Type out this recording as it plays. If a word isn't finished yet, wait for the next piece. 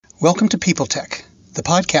Welcome to People Tech, the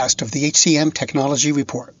podcast of the HCM Technology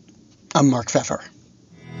Report. I'm Mark Pfeffer.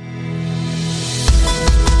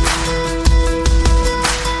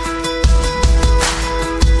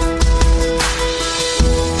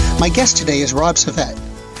 My guest today is Rob Savette,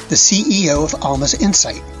 the CEO of Almas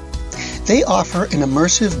Insight. They offer an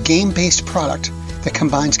immersive game-based product that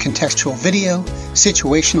combines contextual video,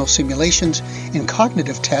 situational simulations, and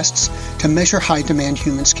cognitive tests to measure high-demand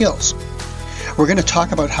human skills. We're going to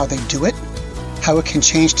talk about how they do it, how it can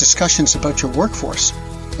change discussions about your workforce,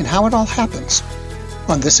 and how it all happens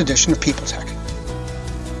on this edition of People Tech.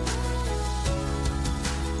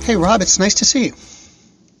 Hey, Rob, it's nice to see you.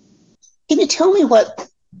 Can you tell me what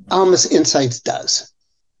Almas Insights does?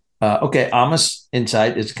 Almas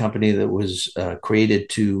Insight is a company that was created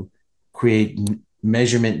to create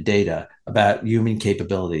measurement data about human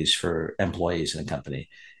capabilities for employees in a company.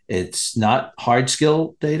 It's not hard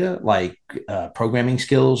skill data like programming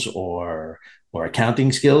skills or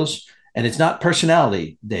accounting skills. And it's not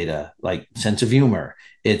personality data like sense of humor.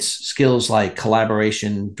 It's skills like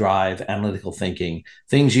collaboration, drive, analytical thinking,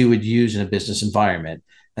 things you would use in a business environment.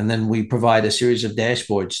 And then we provide a series of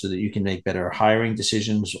dashboards so that you can make better hiring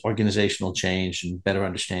decisions, organizational change, and better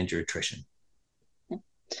understand your attrition.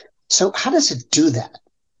 So how does it do that?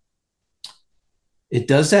 It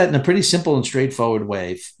does that in a pretty simple and straightforward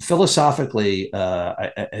way. Philosophically,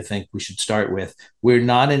 I think we should start with, we're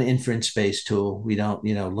not an inference-based tool. We don't,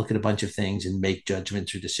 look at a bunch of things and make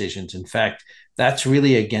judgments or decisions. In fact, that's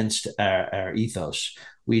really against our ethos.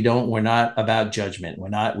 We're not about judgment.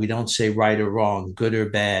 We don't say right or wrong, good or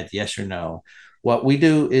bad, yes or no. What we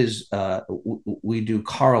do is we do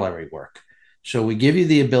corollary work. So we give you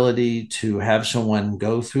the ability to have someone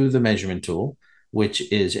go through the measurement tool,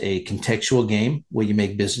 which is a contextual game where you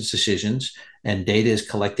make business decisions and data is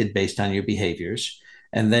collected based on your behaviors.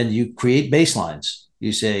 And then you create baselines.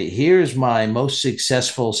 You say, here's my most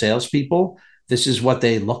successful salespeople. This is what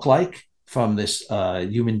they look like from this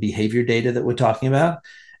human behavior data that we're talking about.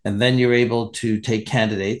 And then you're able to take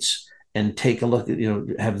candidates and take a look at,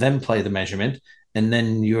 have them play the measurement. And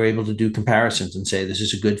then you're able to do comparisons and say, this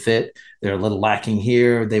is a good fit. They're a little lacking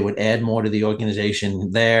here. They would add more to the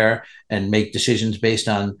organization there, and make decisions based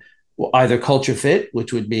on either culture fit,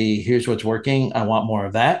 which would be, here's what's working, I want more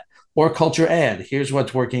of that, or culture add, here's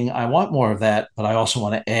what's working, I want more of that, but I also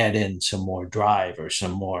want to add in some more drive or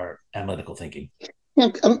some more analytical thinking.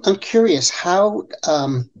 I'm curious, how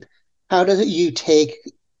does you take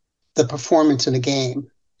the performance in a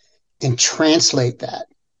game and translate that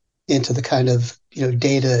into the kind of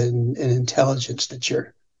data and intelligence that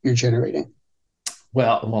you're generating?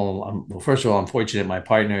 Well, first of all, I'm fortunate. My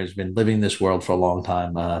partner has been living this world for a long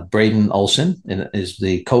time. Braden Olson is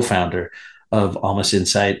the co-founder of Almas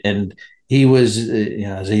Insight, and he was,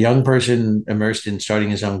 as a young person, immersed in starting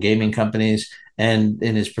his own gaming companies, and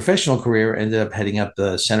in his professional career, ended up heading up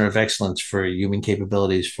the Center of Excellence for Human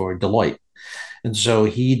Capabilities for Deloitte. And so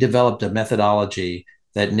he developed a methodology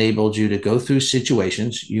that enabled you to go through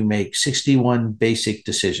situations. You make 61 basic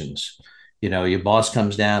decisions. Your boss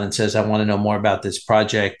comes down and says, I want to know more about this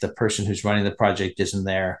project. The person who's running the project isn't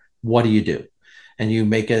there. What do you do? And you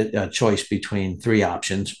make a choice between three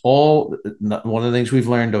options. One of the things we've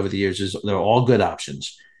learned over the years is they're all good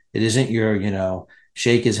options. It isn't your,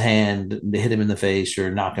 shake his hand, hit him in the face, or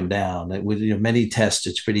knock him down. With many tests,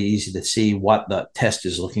 it's pretty easy to see what the test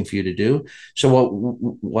is looking for you to do. So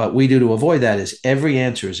what we do to avoid that is every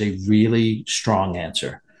answer is a really strong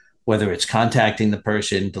answer. Whether it's contacting the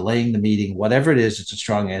person, delaying the meeting, whatever it is, it's a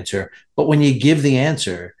strong answer. But when you give the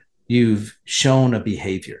answer, you've shown a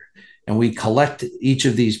behavior. And we collect each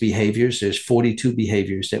of these behaviors. There's 42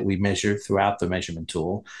 behaviors that we measure throughout the measurement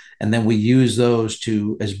tool. And then we use those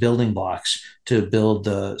as building blocks to build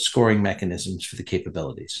the scoring mechanisms for the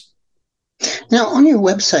capabilities. Now, on your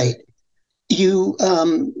website, you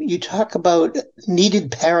talk about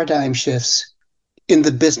needed paradigm shifts in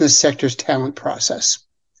the business sector's talent process,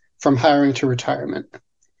 from hiring to retirement.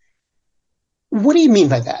 What do you mean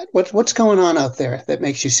by that? What's going on out there that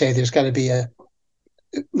makes you say there's got to be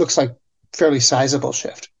it looks like fairly sizable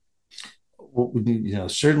shift? Well,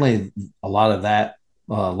 certainly a lot of that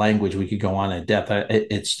language we could go on in depth.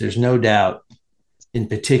 There's no doubt, in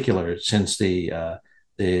particular, since the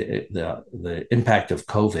impact of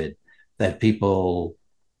COVID, that people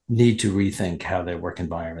need to rethink how their work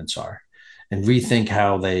environments are, and rethink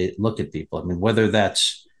how they look at people. I mean, whether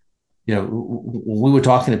that's when we were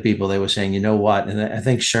talking to people, they were saying, you know what, and I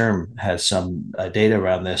think SHRM has some data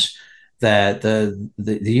around this, that the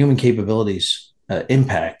human capabilities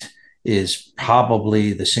impact is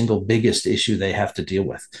probably the single biggest issue they have to deal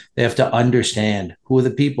with. They have to understand who are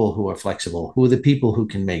the people who are flexible, who are the people who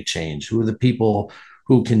can make change, who are the people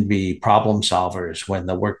who can be problem solvers when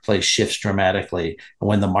the workplace shifts dramatically and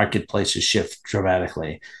when the marketplaces shift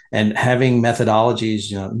dramatically. And having methodologies,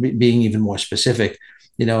 being even more specific,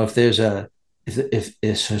 if there's if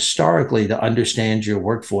it's historically to understand your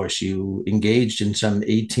workforce, you engaged in some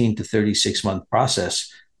 18 to 36 month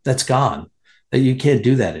process, that's gone. That you can't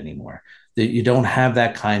do that anymore. That you don't have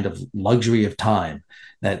that kind of luxury of time.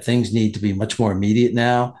 That things need to be much more immediate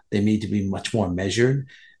now. They need to be much more measured.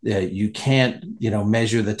 You can't,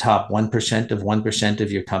 measure the top 1% of 1%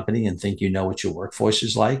 of your company and think you know what your workforce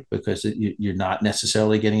is like, because you're not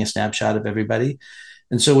necessarily getting a snapshot of everybody.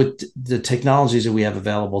 And so with the technologies that we have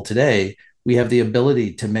available today, we have the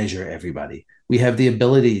ability to measure everybody. We have the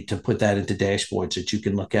ability to put that into dashboards that you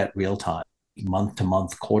can look at real time, month to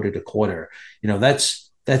month, quarter to quarter.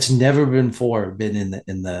 That's never been in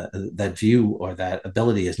the that view, or that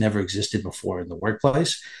ability has never existed before in the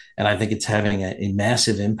workplace. And I think it's having a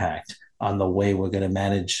massive impact on the way we're going to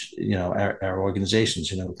manage, our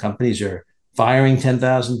organizations. Companies are firing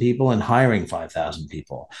 10,000 people and hiring 5,000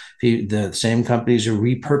 people. The same companies are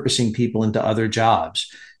repurposing people into other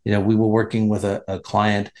jobs. We were working with a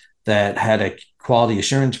client that had a quality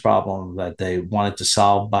assurance problem that they wanted to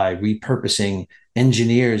solve by repurposing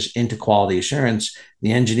engineers into quality assurance.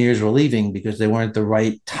 The engineers were leaving because they weren't the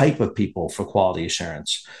right type of people for quality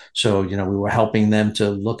assurance. So, we were helping them to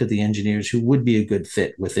look at the engineers who would be a good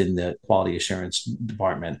fit within the quality assurance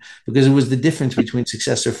department, because it was the difference between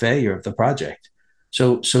success or failure of the project.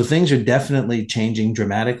 So things are definitely changing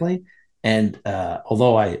dramatically. And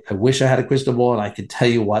although I wish I had a crystal ball and I could tell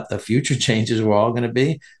you what the future changes were all going to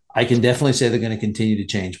be, I can definitely say they're going to continue to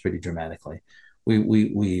change pretty dramatically.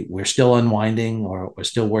 We're still unwinding, or we're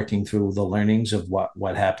still working through the learnings of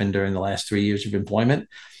what happened during the last 3 years of employment.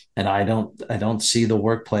 And I don't see the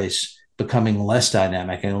workplace becoming less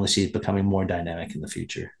dynamic. I only see it becoming more dynamic in the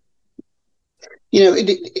future.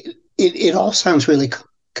 It all sounds really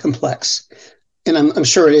complex, and I'm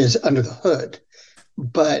sure it is under the hood.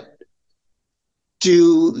 But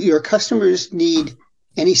do your customers need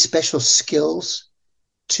any special skills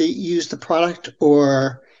to use the product,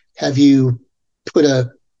 or have you put a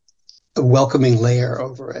welcoming layer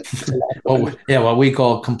over it? What we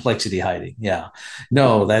call complexity hiding. Yeah,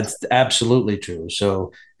 no, that's absolutely true.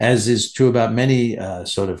 So, as is true about many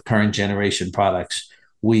sort of current generation products,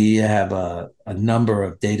 we have a number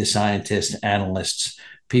of data scientists, analysts,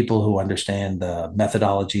 people who understand the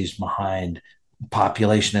methodologies behind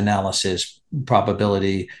population analysis,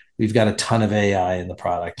 probability. We've got a ton of AI in the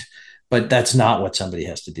product, but that's not what somebody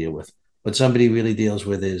has to deal with. What somebody really deals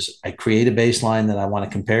with is, I create a baseline that I want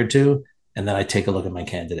to compare to, and then I take a look at my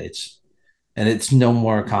candidates. And it's no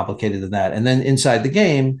more complicated than that. And then inside the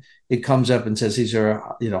game, it comes up and says these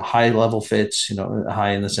are, high level fits,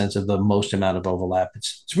 high in the sense of the most amount of overlap.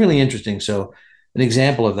 It's really interesting. So an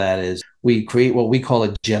example of that is we create what we call a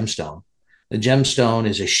gemstone. The gemstone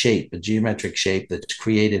is a shape, a geometric shape that's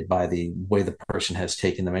created by the way the person has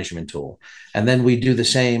taken the measurement tool. And then we do the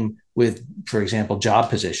same with, for example, job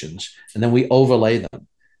positions. And then we overlay them.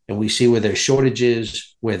 And we see where there's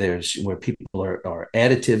shortages, where people are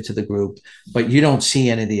additive to the group, but you don't see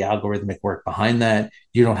any of the algorithmic work behind that.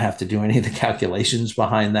 You don't have to do any of the calculations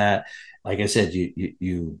behind that. Like I said,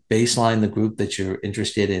 you baseline the group that you're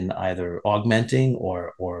interested in either augmenting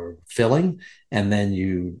or filling, and then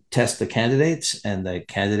you test the candidates, and the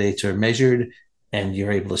candidates are measured, and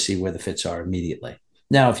you're able to see where the fits are immediately.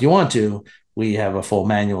 Now, if you want to, we have a full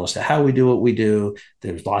manual as to how we do what we do.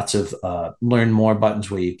 There's lots of learn more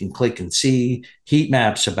buttons where you can click and see heat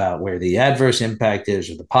maps about where the adverse impact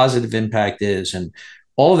is or the positive impact is. And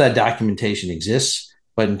all of that documentation exists.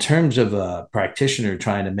 But in terms of a practitioner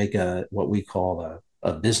trying to make what we call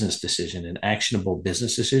a business decision, an actionable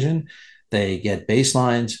business decision, they get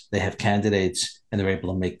baselines, they have candidates, and they're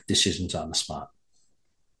able to make decisions on the spot.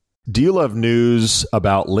 Do you love news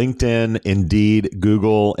about LinkedIn, Indeed,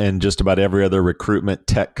 Google, and just about every other recruitment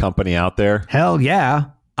tech company out there? Hell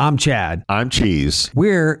yeah. I'm Chad. I'm Cheese.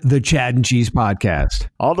 We're the Chad and Cheese Podcast.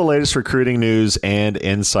 All the latest recruiting news and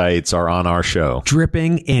insights are on our show,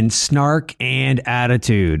 dripping in snark and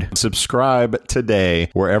attitude. Subscribe today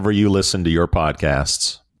wherever you listen to your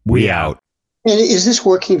podcasts. We out. And is this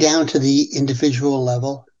working down to the individual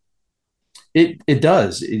level? It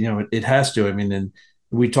does. It has to. I mean, and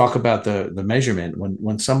we talk about the measurement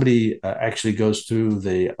when somebody actually goes through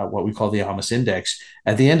the what we call the Almas index.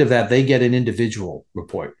 At the end of that, they get an individual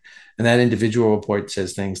report, and that individual report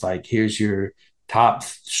says things like, "Here's your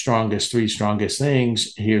three strongest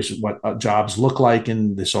things. Here's what jobs look like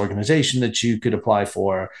in this organization that you could apply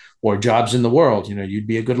for, or jobs in the world. You'd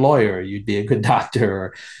be a good lawyer, you'd be a good doctor,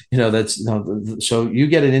 or, so you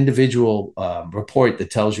get an individual report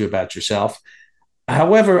that tells you about yourself.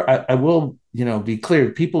 However, I will, be clear.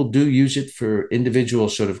 People do use it for individual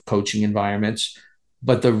sort of coaching environments,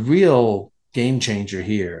 but the real game changer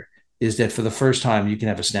here is that for the first time, you can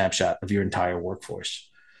have a snapshot of your entire workforce.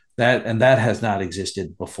 That has not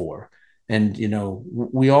existed before. And,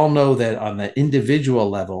 we all know that on the individual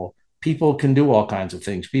level, people can do all kinds of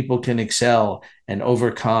things. People can excel and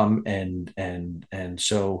overcome. And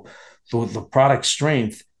so the product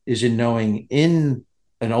strength is in knowing in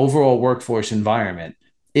an overall workforce environment,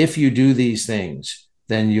 if you do these things,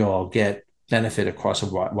 then you'll get benefit across a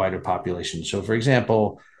wider population. So, for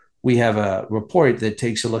example, we have a report that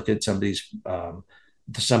takes a look at somebody's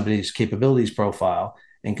capabilities profile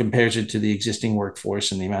and compares it to the existing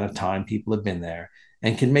workforce and the amount of time people have been there,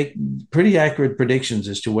 and can make pretty accurate predictions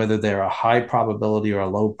as to whether they're a high probability or a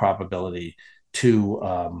low probability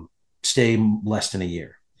to stay less than a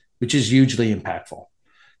year, which is hugely impactful.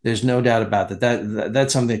 There's no doubt about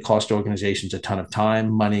that's something that costs organizations a ton of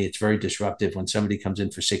time, money. It's very disruptive when somebody comes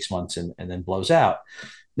in for 6 months and then blows out.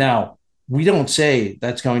 Now, we don't say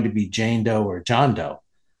that's going to be Jane Doe or John Doe,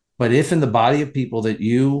 but if in the body of people that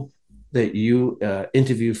you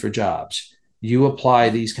interview for jobs, you apply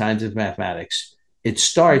these kinds of mathematics, it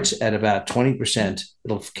starts at about 20%.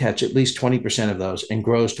 It'll catch at least 20% of those and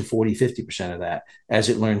grows to 40, 50% of that as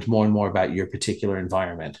it learns more and more about your particular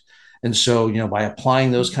environment. And so, by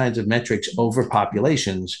applying those kinds of metrics over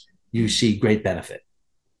populations, you see great benefit.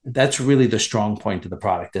 That's really the strong point of the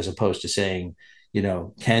product, as opposed to saying,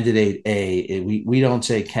 candidate A. We don't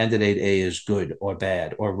say candidate A is good or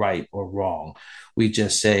bad or right or wrong. We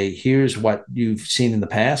just say, here's what you've seen in the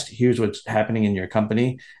past, here's what's happening in your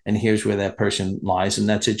company, and here's where that person lies in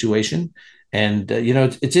that situation. And,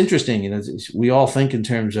 it's interesting, we all think in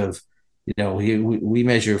terms of, we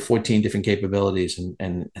measure 14 different capabilities.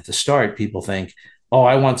 And at the start, people think, oh,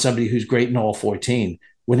 I want somebody who's great in all 14.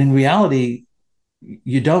 When in reality,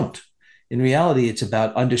 you don't. In reality, it's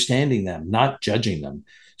about understanding them, not judging them.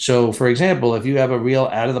 So, for example, if you have a real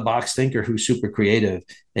out-of-the-box thinker who's super creative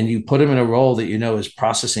and you put him in a role that is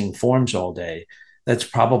processing forms all day, that's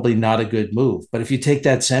probably not a good move. But if you take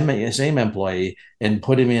that same employee and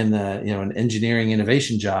put him in an engineering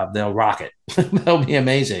innovation job, they'll rock it. They'll be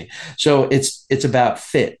amazing. So it's about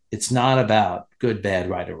fit. It's not about good, bad,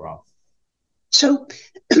 right, or wrong. So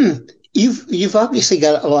you've obviously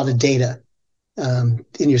got a lot of data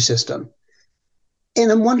in your system,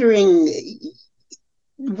 and I'm wondering,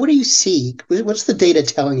 what do you see? What's the data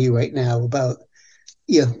telling you right now about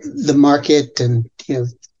the market and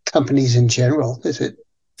companies in general? Is it?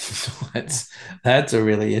 That's a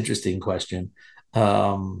really interesting question,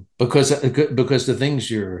 because the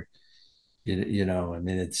things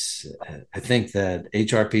I think that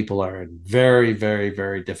HR people are in very, very,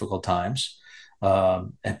 very difficult times,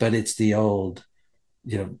 but it's the old,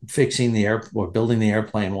 fixing the air or building the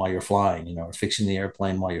airplane while you're flying, or fixing the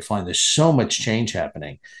airplane while you're flying. There's so much change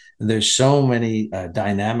happening, and there's so many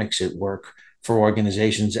dynamics at work for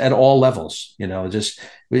organizations at all levels, just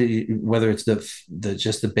whether it's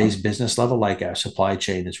just the base business level, like our supply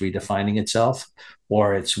chain is redefining itself,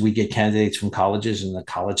 or we get candidates from colleges and the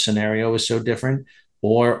college scenario is so different,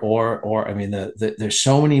 or there's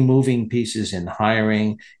so many moving pieces in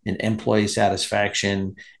hiring, in employee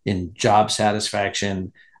satisfaction, in job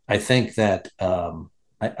satisfaction. I think that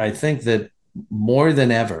more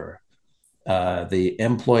than ever, the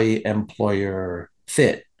employee-employer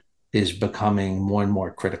fit is becoming more and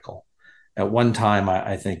more critical. At one time,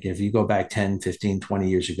 I think if you go back 10, 15, 20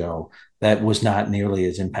 years ago, that was not nearly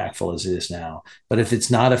as impactful as it is now. But if it's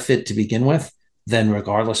not a fit to begin with, then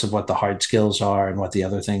regardless of what the hard skills are and what the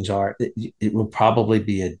other things are, it will probably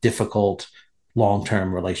be a difficult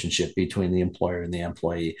long-term relationship between the employer and the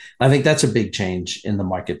employee. I think that's a big change in the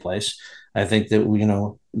marketplace. I think that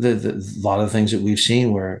a lot of things that we've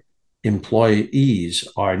seen where employees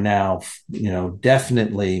are now,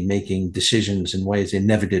 definitely making decisions in ways they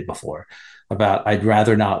never did before about, I'd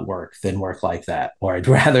rather not work than work like that, or I'd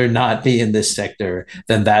rather not be in this sector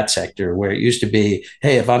than that sector, where it used to be,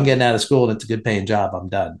 hey, if I'm getting out of school and it's a good paying job, I'm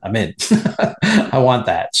done. I'm in. I want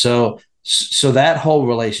that. So that whole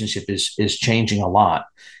relationship is changing a lot.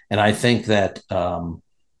 And I think that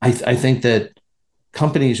I think that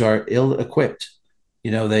companies are ill-equipped.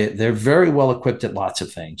 They're very well equipped at lots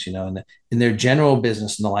of things. In their general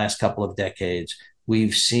business in the last couple of decades,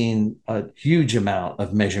 we've seen a huge amount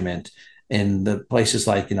of measurement in the places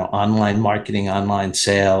like, online marketing, online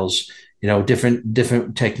sales,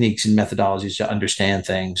 different techniques and methodologies to understand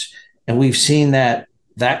things. And we've seen that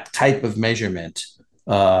type of measurement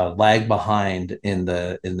lag behind in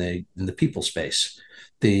the people space.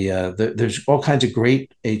 There's all kinds of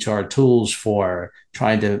great HR tools for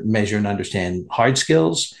trying to measure and understand hard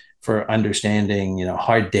skills, for understanding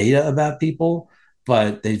hard data about people,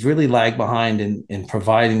 but they've really lagged behind in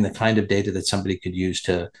providing the kind of data that somebody could use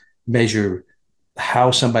to measure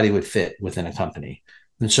how somebody would fit within a company.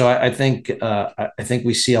 And so I think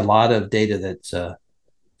we see a lot of data that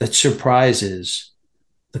surprises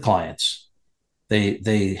the clients.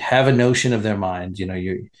 They have a notion of their mind.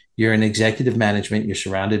 You're in executive management. You're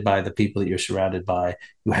surrounded by the people that you're surrounded by.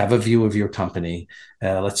 You have a view of your company.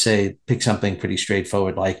 Let's say pick something pretty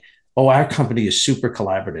straightforward like, oh, our company is super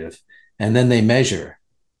collaborative, and then they measure,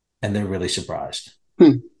 and they're really surprised.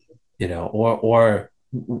 Or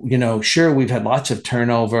sure, we've had lots of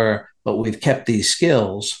turnover, but we've kept these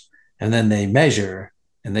skills, and then they measure.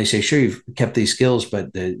 And they say, sure, you've kept these skills,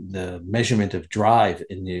 but the measurement of drive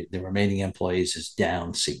in the remaining employees is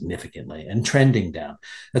down significantly and trending down.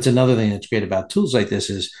 That's another thing that's great about tools like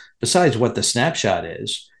this is besides what the snapshot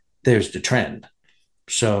is, there's the trend.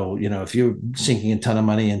 So, if you're sinking a ton of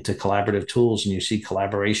money into collaborative tools and you see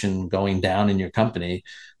collaboration going down in your company,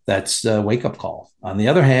 that's a wake-up call. On the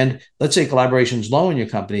other hand, let's say collaboration is low in your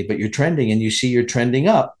company, but you're trending and you see you're trending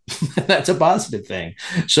up. That's a positive thing.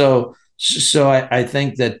 So I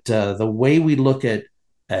think that the way we look at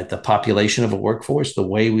the population of a workforce, the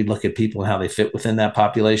way we look at people and how they fit within that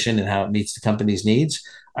population and how it meets the company's needs,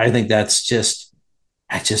 I think I just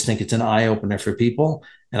think it's an eye opener for people.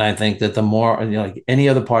 And I think that the more, like any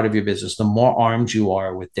other part of your business, the more armed you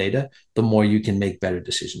are with data, the more you can make better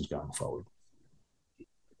decisions going forward.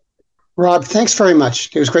 Rob, thanks very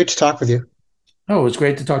much. It was great to talk with you. Oh, it was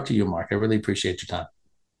great to talk to you, Mark. I really appreciate your time.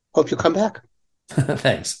 Hope you'll come back.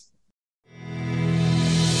 Thanks.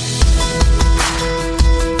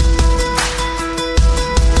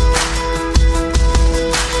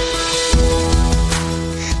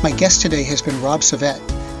 My guest today has been Rob Savette,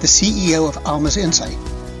 the CEO of Almas Insight.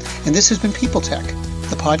 And this has been People Tech,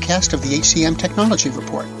 the podcast of the HCM Technology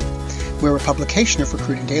Report. We're a publication of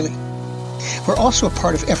Recruiting Daily. We're also a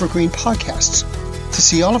part of Evergreen Podcasts. To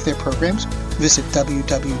see all of their programs, visit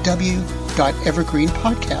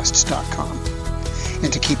www.evergreenpodcasts.com.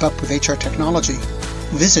 And to keep up with HR technology,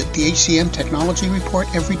 visit the HCM Technology Report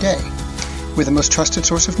every day. We're the most trusted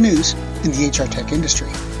source of news in the HR tech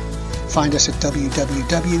industry. Find us at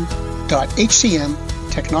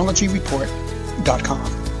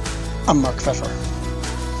www.hcmtechnologyreport.com. I'm Mark Pfeffer.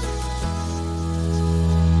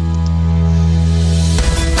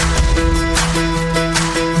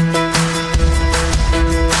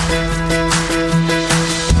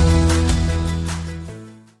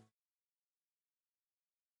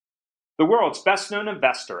 The world's best-known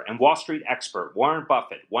investor and Wall Street expert Warren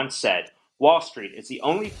Buffett once said, "Wall Street is the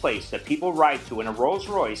only place that people ride to in a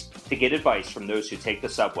Rolls-Royce to get advice from those who take the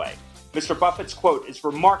subway." Mr. Buffett's quote is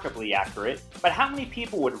remarkably accurate, but how many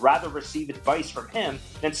people would rather receive advice from him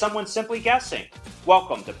than someone simply guessing?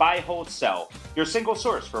 Welcome to Buy, Hold, Sell, your single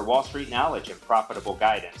source for Wall Street knowledge and profitable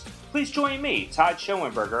guidance. Please join me, Todd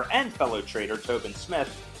Schoenberger, and fellow trader Tobin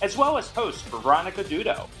Smith, as well as host Veronica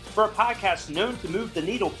Dudo, for a podcast known to move the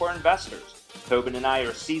needle for investors. Tobin and I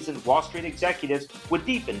are seasoned Wall Street executives with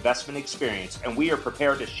deep investment experience, and we are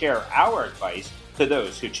prepared to share our advice to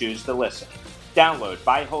those who choose to listen. Download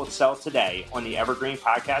Buy, Hold, Sell today on the Evergreen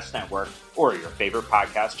Podcast Network or your favorite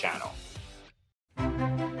podcast channel.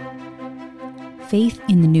 Faith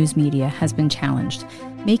in the news media has been challenged,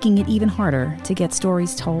 making it even harder to get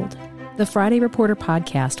stories told. The Friday Reporter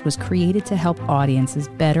podcast was created to help audiences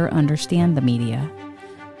better understand the media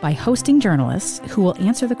by hosting journalists who will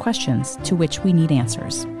answer the questions to which we need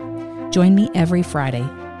answers. Join me every Friday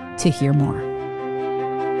to hear more.